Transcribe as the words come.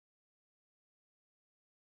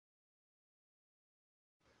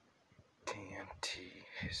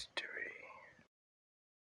Anti-history.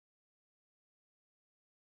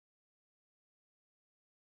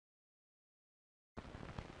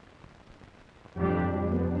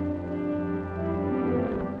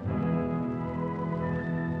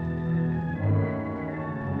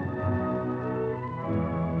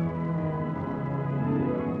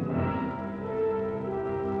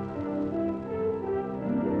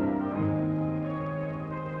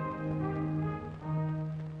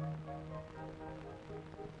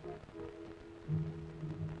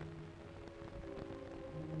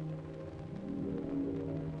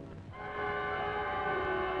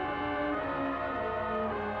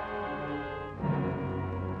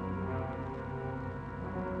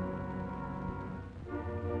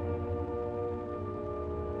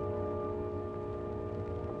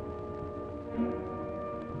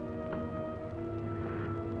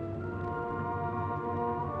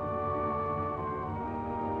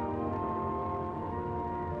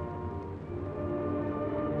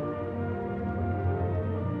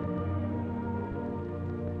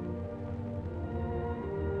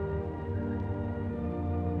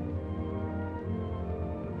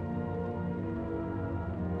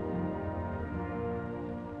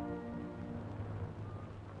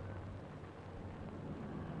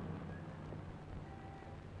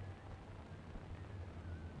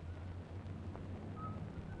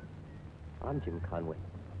 I'm Jim Conway,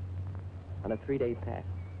 on a 3-day pass.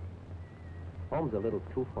 Home's a little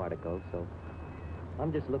too far to go, so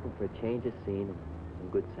I'm just looking for a change of scene and some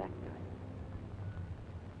good sack time.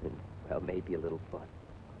 And, well, maybe a little fun.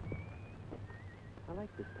 I like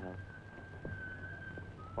this town.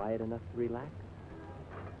 Quiet enough to relax,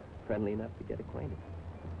 friendly enough to get acquainted.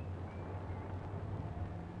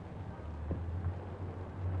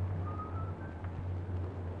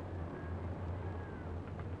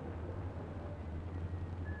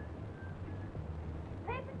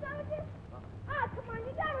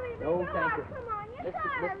 No, thank you. Come on, you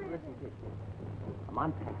listen, kid. I'm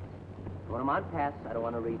on pass. When I'm on pass, I don't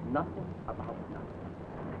want to read nothing about nothing.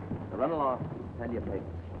 So run along. Send your papers.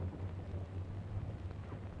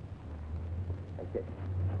 That's it.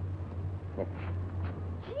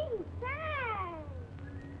 Gee, thanks.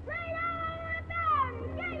 Right on about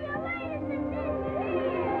it. Get your latest edition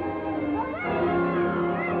here.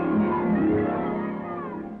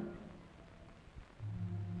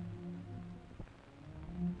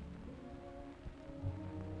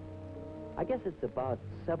 I guess it's about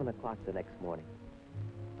 7 o'clock the next morning.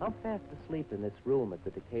 I'm fast asleep in this room at the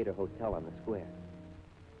Decatur Hotel on the square.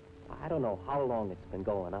 I don't know how long it's been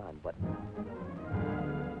going on, but...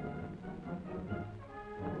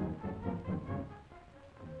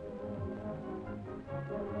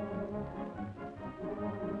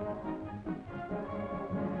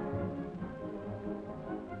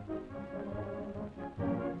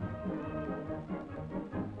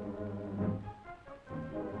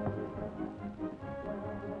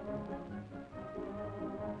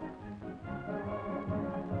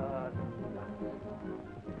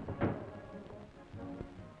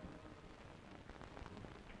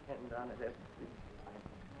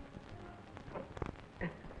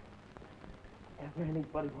 If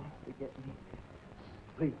anybody wants to get me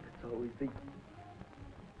sleep, it's always the...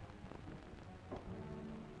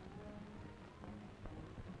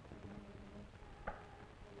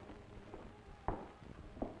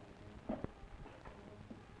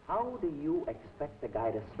 How do you expect a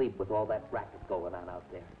guy to sleep with all that racket going on out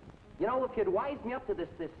there? You know, if you'd wised me up to this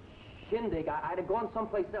shindig, I'd have gone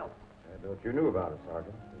someplace else. I thought you knew about it,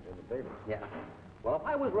 Sergeant. It was in the paper. Yeah. Well, if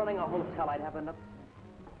I was running a hotel, I'd have enough...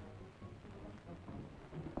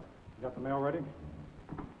 You got the mail ready?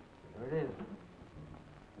 There it is.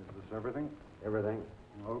 Is this everything? Everything.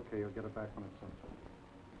 Okay, you'll get it back when it's sent.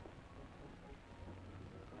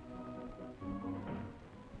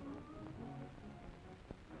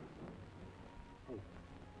 Hey,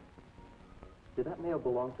 did that mail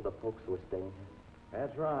belong to the folks who are staying here?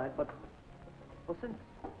 That's right. But, well, since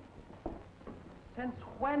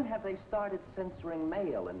when have they started censoring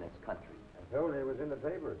mail in this country? I told you it was in the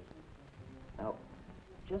papers. Now,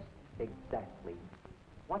 just exactly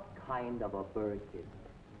what kind of a bird is it?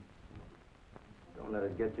 Don't let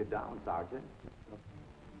it get you down, Sergeant.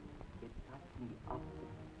 It got me up.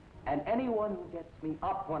 And anyone who gets me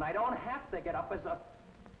up when I don't have to get up is a...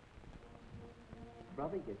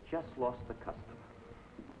 Brother, you just lost the customer.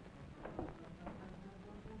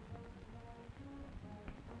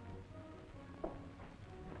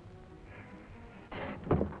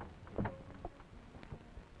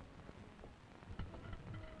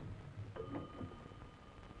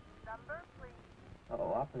 Number, please.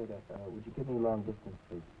 Oh, operator, would you give me long distance,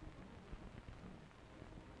 please?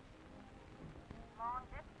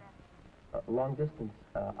 Long distance.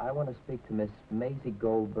 I want to speak to Miss Maisie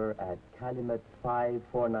Goldberg at Calumet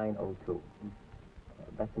 54902.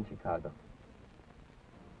 That's in Chicago.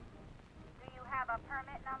 Do you have a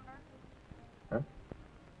permit number?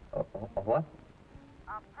 Huh? A what?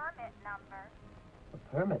 A permit number. A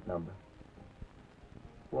permit number?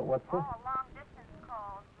 What for? All long-distance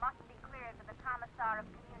calls must be cleared with the Commissar of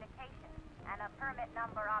Communications and a permit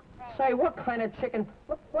number obtained. Say, what kind of chicken?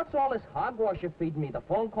 What's all this hogwash you're feeding me? The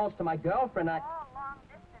phone calls to my girlfriend, All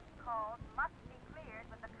long-distance calls must be cleared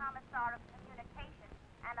with the Commissar of Communications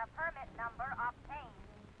and a permit number obtained.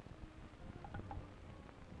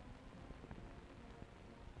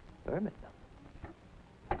 Permit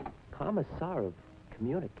number? Commissar of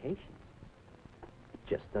Communications? It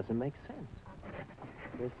just doesn't make sense.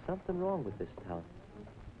 There's something wrong with this town.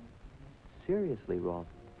 Seriously wrong.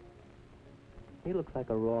 He looks like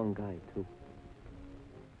a wrong guy, too.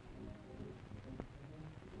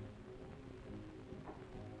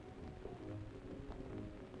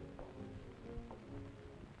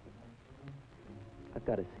 I've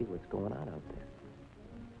got to see what's going on out there.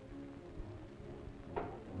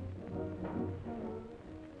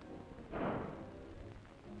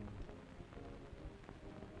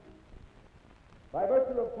 By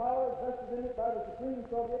virtue of powers vested in it by the Supreme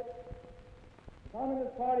Soviet, the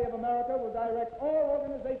Communist Party of America will direct all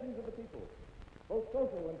organizations of the people, both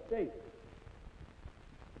social and state.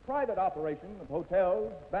 The private operation of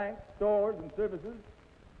hotels, banks, stores, and services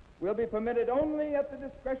will be permitted only at the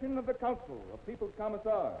discretion of the Council of People's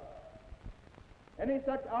Commissars. Any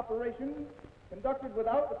such operation conducted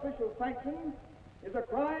without official sanction is a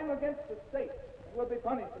crime against the state and will be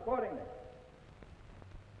punished accordingly.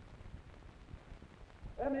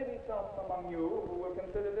 There may be some among you who will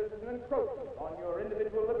consider this as an encroachment on your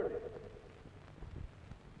individual liberty.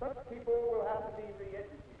 Such people will have to be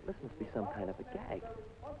re-educated. This must be some kind of a gag.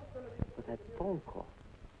 With that phone call.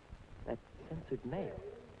 That censored mail.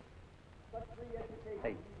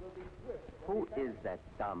 Hey, who is that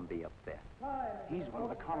zombie up there? He's one of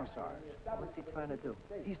the commissars. What's he trying to do?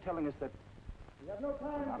 He's telling us that We have no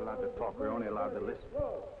time. we're not allowed to talk, we're only allowed to listen.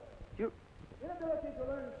 You... Inability to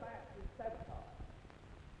learn fast is sabotage.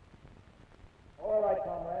 All right,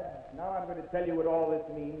 comrade. Now I'm going to tell you what all this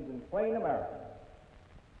means in plain American.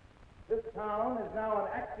 This town is now an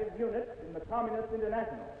active unit in the Communist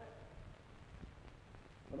International.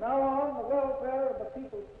 From now on, the welfare of the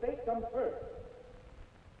people's state comes first.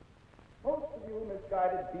 Most of you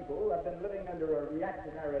misguided people have been living under a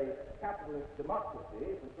reactionary capitalist democracy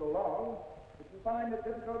for so long that you find it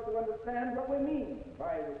difficult to understand what we mean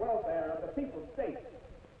by the welfare of the people's state.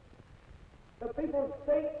 The people's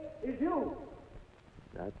state is you.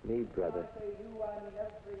 Not me, brother. When I say you, I mean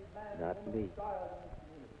every man, Not woman, me. and child in this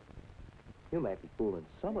community. You might be fooling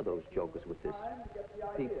some of those jokers with this Time to get the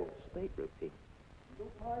idea. people's state routine.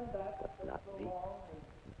 You'll find that But not so me. long as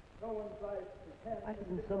no one tries to pretend. Why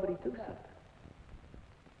doesn't somebody do something?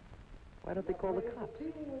 Why don't they call the cops?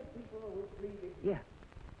 Dealing with people who plead ignorance. Yeah,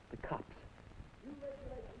 the cops. You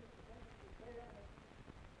regulate these things to fair and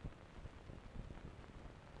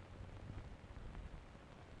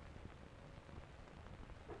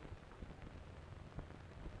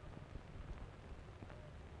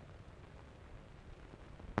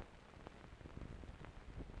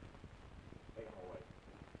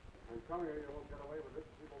And come here, you won't get away with it.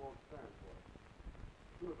 People won't stand for it.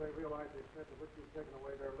 As soon as they realize the extent to which you've taken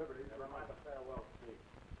away their liberties, they're not a farewell speech.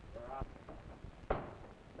 They're out.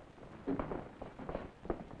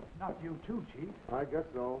 Not you too, Chief. I guess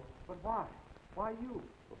so. But why? Why you?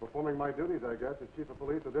 For performing my duties, I guess, as chief of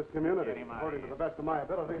police of this community, Get him out according of to the best of my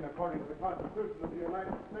ability and according to the Constitution of the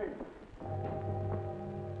United States.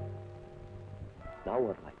 Now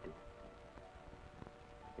what'll I do?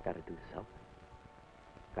 I gotta do something.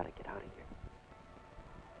 Gotta get out of here.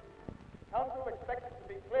 Council expects it to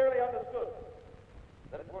be clearly understood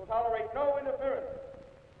that it will tolerate no interference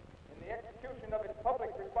in the execution of its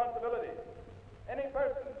public responsibilities. Any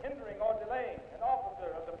person hindering or delaying an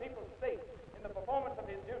officer of the people's state in the performance of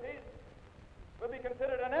his duties will be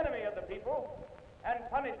considered an enemy of the people and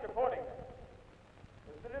punished accordingly.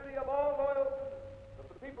 The duty of all loyal citizens of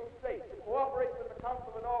the people's state to cooperate with the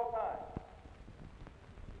council at all times,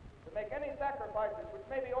 to make any sacrifices which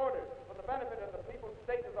may be ordered for the benefit of the people's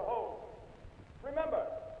state as a whole. Remember,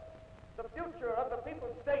 the future of the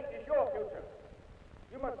people's state is your future.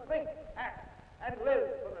 You must think, act, and live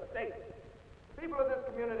for the state. The people of this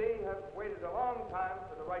community have waited a long time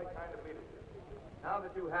for the right kind of leadership. Now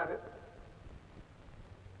that you have it,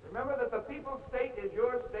 remember that the people's state is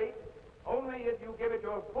your state only if you give it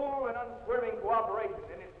your full and unswerving cooperation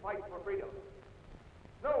in its fight for freedom.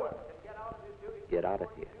 No one can get out of his duty. Get out of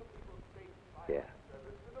here. People's state Yeah.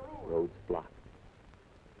 Roads blocked.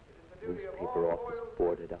 Newspaper office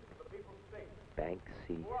boarded up. Bank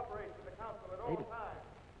seized.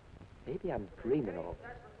 Maybe I'm dreaming all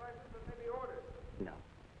this. No.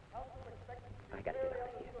 I gotta get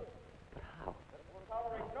out of here. But how? Will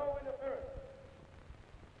tolerate no interference.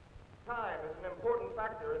 Time is an important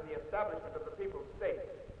factor in the establishment of the people's state.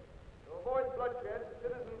 To avoid bloodshed,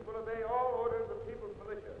 citizens will obey all orders of people's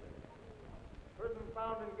militia. Persons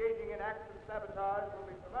found engaging in acts of sabotage will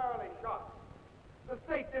be summarily shot. The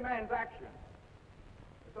state demands action.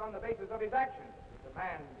 It's on the basis of his actions. It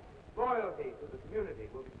demands loyalty to the community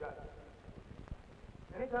will be judged.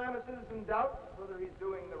 Anytime a citizen doubts whether he's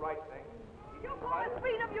doing the right thing, You call it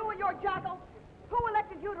freedom, you and your jackal? Who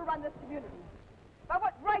elected you to run this community? By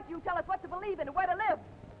what right do you tell us what to believe in and where to live?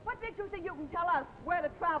 What makes you think you can tell us where to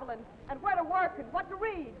travel and where to work and what to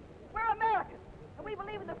read? We're Americans, and we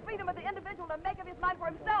believe in the freedom of the individual to make up his mind for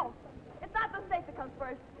himself. It's not the state that comes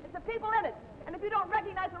first. It's the people in it. And if you don't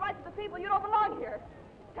recognize the rights of the people, you don't belong here.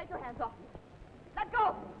 Take your hands off me. Let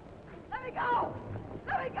go. Let me go.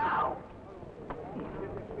 Let me go.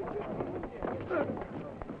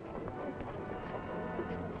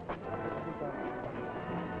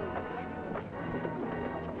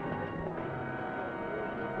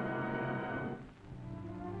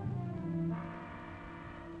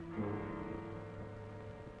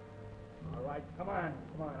 All right, come on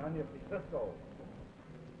your feet. Let's go.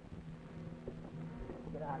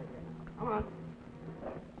 Get out of here. Come on.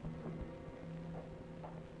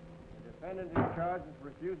 The defendant is charged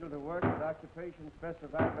with refusal to work at occupation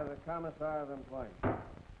specified by the Commissar of Employment.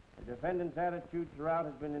 The defendant's attitude throughout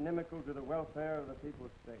has been inimical to the welfare of the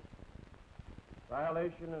people's state.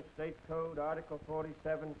 Violation of State Code, Article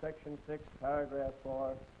 47, Section 6, Paragraph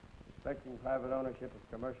 4, respecting private ownership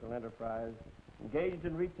of commercial enterprise, engaged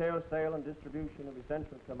in retail sale and distribution of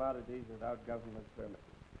essential commodities without government permit.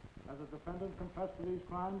 Has the defendant confessed to these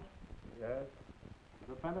crimes? Yes?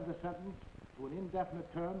 The defendant is sentenced to an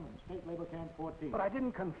indefinite term in State Labor Camp 14. But I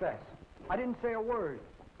didn't confess. I didn't say a word.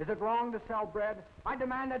 Is it wrong to sell bread? I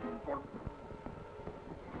demand that... Well,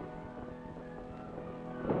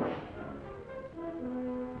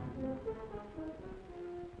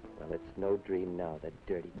 it's no dream now, that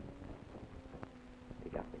dirty. They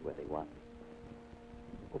got me where they want me.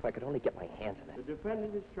 Oh, if I could only get my hands on that. The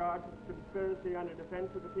defendant is charged with conspiracy under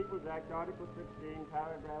Defense of the People's Act, Article 16,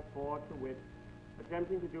 Paragraph 4, to wit,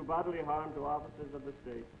 attempting to do bodily harm to officers of the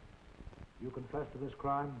state. You confess to this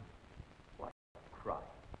crime? What crime?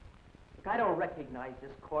 Look, I don't recognize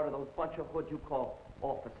this court or those bunch of hoods you call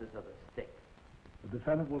officers of the state. The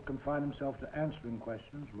defendant will confine himself to answering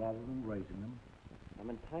questions rather than raising them. I'm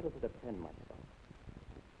entitled to defend myself.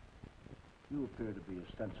 You appear to be a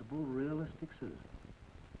sensible, realistic citizen.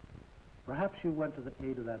 Perhaps you went to the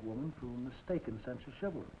aid of that woman through a mistaken sense of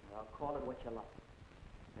chivalry. I'll call it what you like.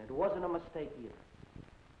 And it wasn't a mistake either.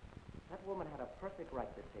 That woman had a perfect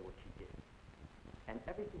right to say what she did. And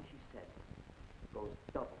everything she said goes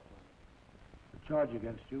double for me. The charge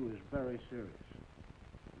against you is very serious.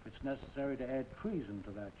 If it's necessary to add treason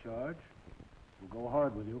to that charge, we'll go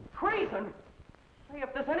hard with you. Treason? Say,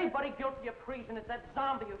 if there's anybody guilty of treason, it's that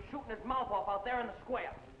zombie who's shooting his mouth off out there in the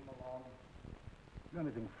square. Is there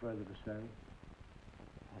anything further to say?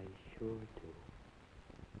 I sure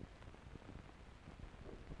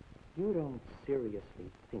do. You don't seriously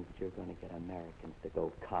think you're going to get Americans to go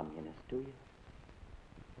communist, do you?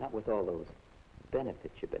 Not with all those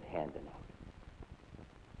benefits you've been handing out.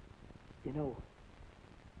 You know,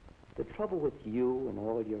 the trouble with you and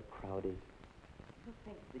all your crowd is you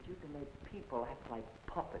think that you can make people act like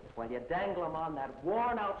puppets while you dangle them on that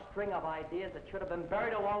worn-out string of ideas that should have been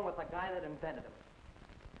buried along with the guy that invented them.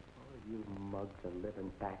 Oh, you mugs are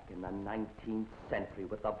living back in the 19th century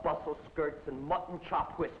with the bustle skirts and mutton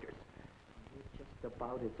chop whiskers. You're just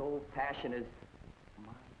about as old-fashioned as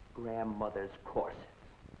my grandmother's corsets.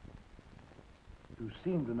 You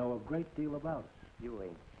seem to know a great deal about us. You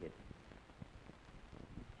ain't kidding.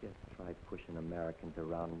 Just try pushing Americans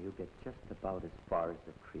around and you'll get just about as far as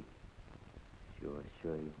the creek. Sure,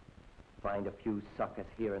 you find a few suckers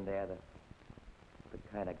here and there, the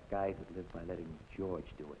kind of guys that live by letting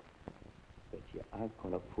George do it. But you aren't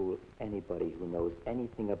going to fool anybody who knows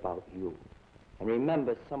anything about you. And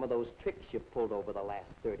remember some of those tricks you pulled over the last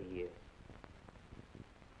 30 years.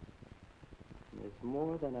 And there's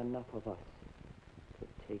more than enough of us to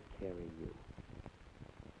take care of you.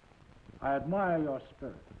 I admire your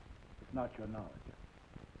spirit, if not your knowledge.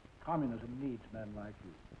 Communism needs men like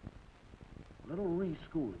you. A little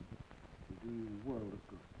reschooling will do you a world of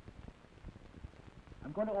good.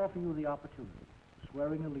 I'm going to offer you the opportunity of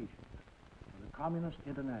swearing allegiance to the Communist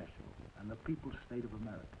International and the People's State of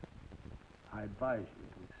America. I advise you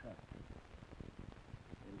to accept.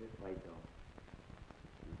 And if I don't?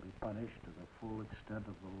 You'll be punished to the full extent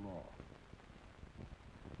of the law.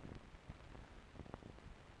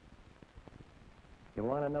 You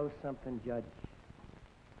want to know something, Judge?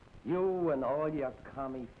 You and all your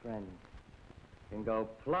commie friends can go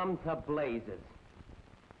plumb to blazes.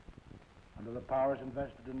 Under the powers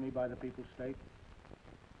invested in me by the People's State,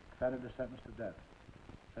 defendant is sentenced to death.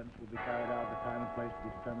 Sentence will be carried out at a time and place to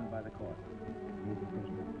be determined by the court. Move the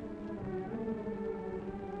prisoner.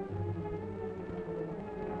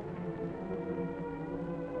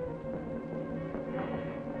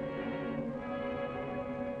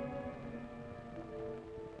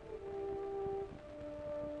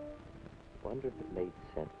 Wonder if it made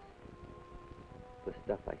sense, the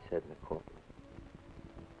stuff I said in the courtroom.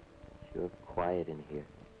 Sure quiet in here,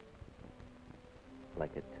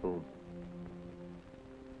 like a tomb.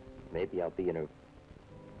 Maybe I'll be in a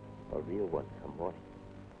real one some morning.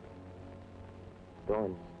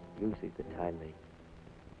 Dawn's usually the time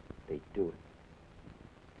they do it.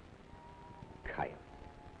 Coyotes.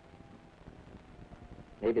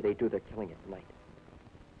 Maybe they do their killing at night.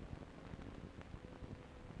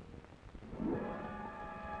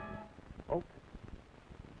 Open.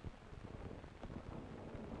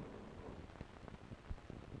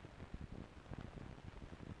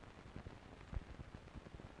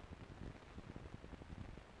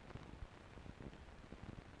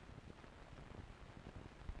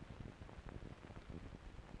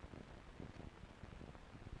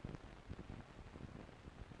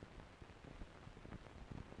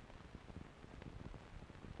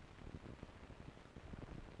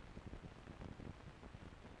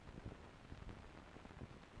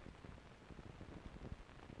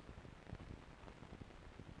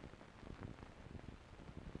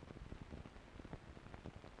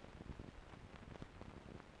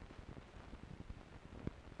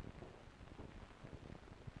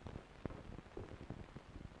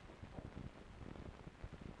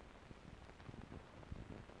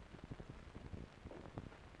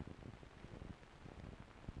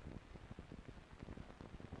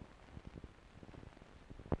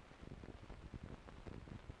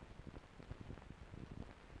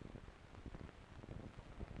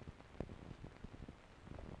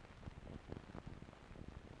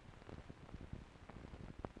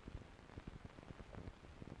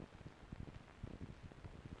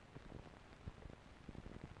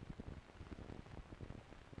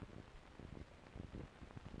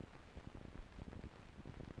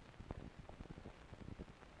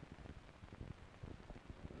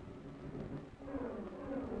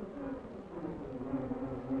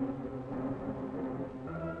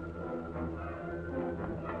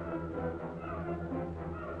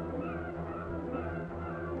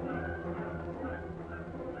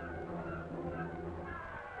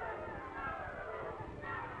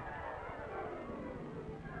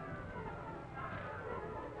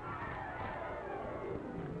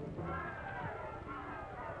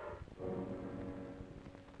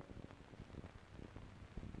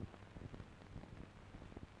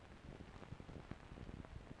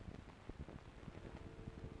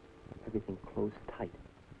 Everything closed tight.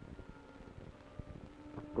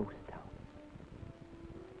 A ghost town.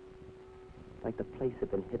 Like the place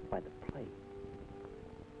had been hit by the plague.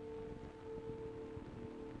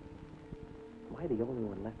 Am I the only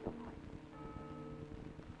one left alive?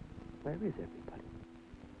 Where is everybody?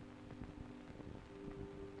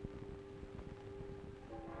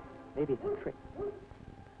 Maybe it's a trick.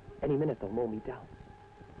 Any minute they'll mow me down.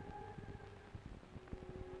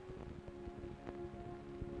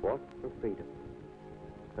 Fought for freedom.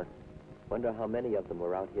 Wonder how many of them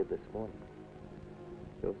were out here this morning.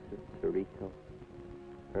 Joseph Cerrito,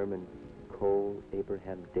 Herman Cole,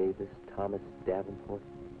 Abraham Davis, Thomas Davenport.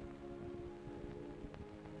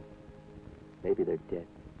 Maybe they're dead.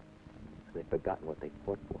 They've forgotten what they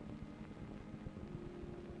fought for.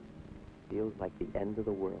 Feels like the end of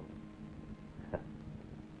the world.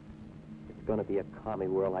 It's gonna be a commie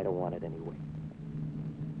world. I don't want it anyway.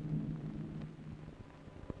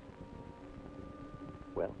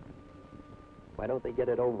 Well, why don't they get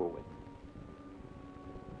it over with?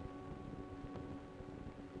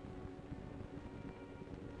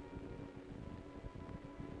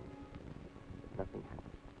 Nothing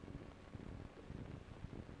happened.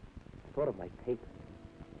 I thought of my papers,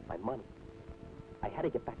 my money. I had to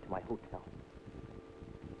get back to my hotel.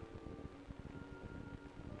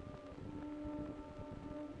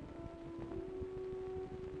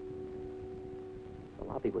 The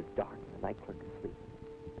lobby was dark and the night clerk asleep.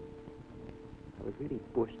 I was really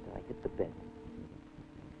bushed and I hit the bed.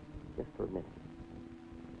 just for a minute.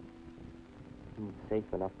 Seemed safe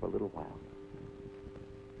enough for a little while.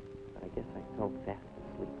 But I guess I fell fast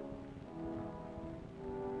asleep.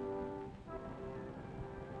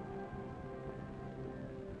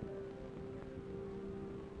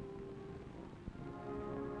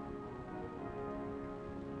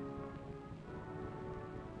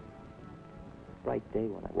 Bright day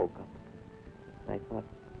when I woke up. And I thought,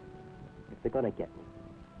 if they're gonna get me,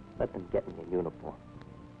 let them get me in uniform.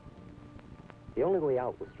 The only way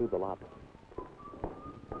out was through the lobby.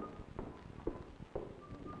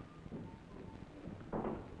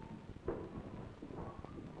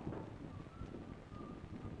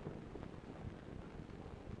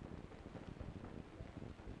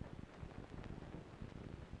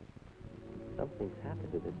 Something's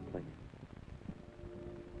happened to this place.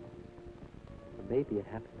 Or maybe it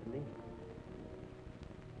happened to me.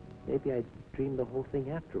 Maybe I dreamed the whole thing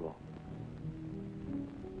after all.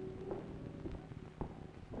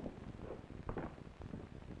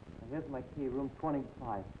 Here's my key, room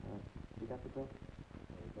 25. You got the bill?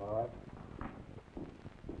 All right.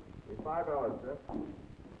 It's $5, sir.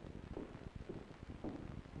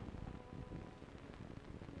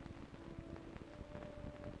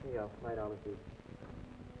 Here you go, $5 each.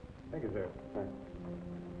 Thank you, sir. Thanks.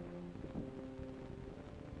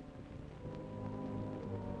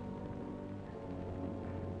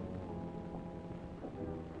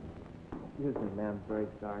 Excuse me, ma'am. Very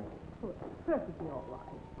sorry. Oh, it's perfectly all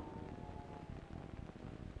right.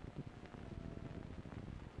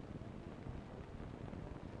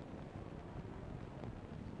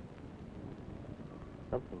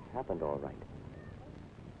 Something's happened all right.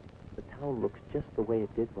 The town looks just the way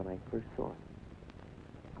it did when I first saw it.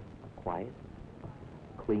 Quiet,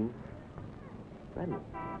 clean, friendly.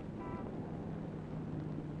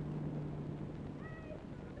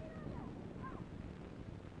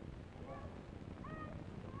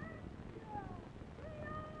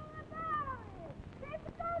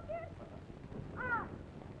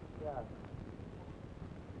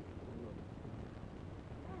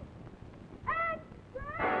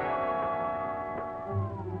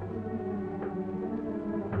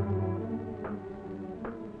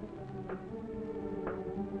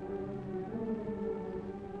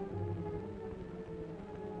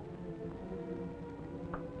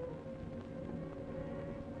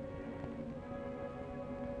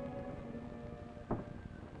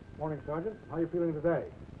 Morning, Sergeant. How are you feeling today?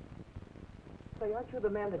 Say, aren't you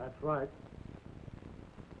the man that... That's right.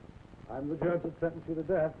 I'm the judge that sentenced you to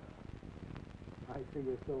death. I see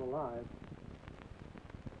you're still alive.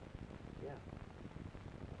 Yeah.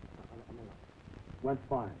 Went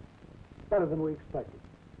fine. Better than we expected.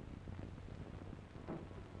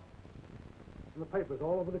 In the papers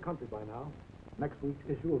all over the country by now. Next week's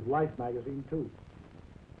issue of Life magazine, too.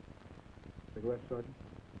 Cigarette, Sergeant?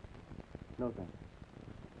 No, thanks.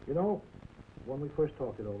 You know, when we first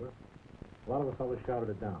talked it over, a lot of the fellas shouted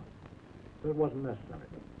it down. But it wasn't necessary.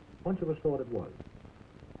 A bunch of us thought it was.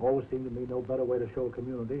 Always seemed to me no better way to show a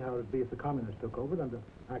community how it'd be if the communists took over than to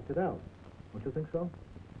act it out. Don't you think so?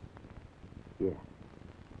 Yeah.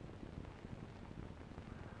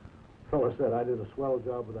 Fella said I did a swell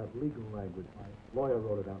job with that legal language. My lawyer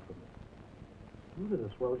wrote it out for me. You did a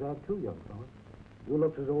swell job too, young fella. You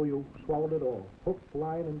looked as though you swallowed it all. Hook,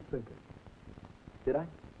 line, and sinker. Did I?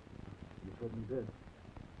 You certainly did.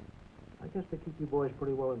 I guess they keep you boys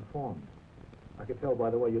pretty well informed. I could tell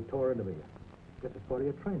by the way you tore into me. Guess it's part of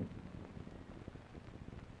your training.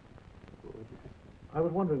 What would you say? I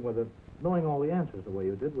was wondering whether knowing all the answers the way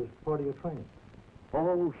you did was part of your training.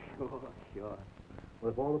 Oh, sure.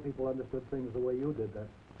 Well, if all the people understood things the way you did, that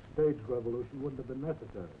stage revolution wouldn't have been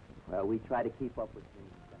necessary. Well, we try to keep up with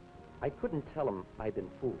things. I couldn't tell him I'd been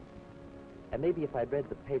fooled. And maybe if I'd read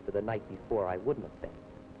the paper the night before, I wouldn't have been.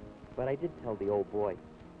 But I did tell the old boy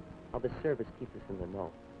how the service keeps us in the know.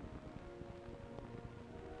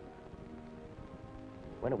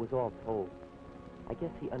 When it was all told, I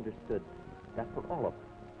guess he understood that for all of us,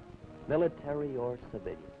 military or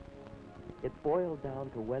civilian, it boiled down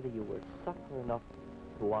to whether you were sucker enough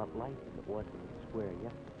to want life as it was in the square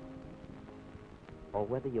yesterday, or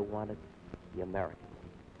whether you wanted the American.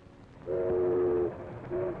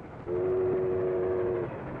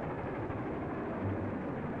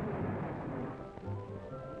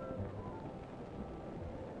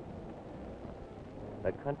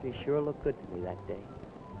 The country sure looked good to me that day.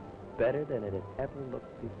 Better than it had ever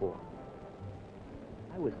looked before.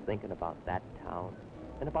 I was thinking about that town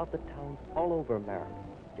and about the towns all over America,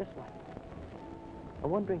 just like it. I'm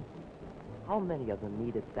wondering how many of them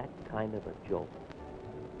needed that kind of a jolt.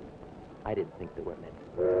 I didn't think there were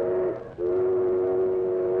many.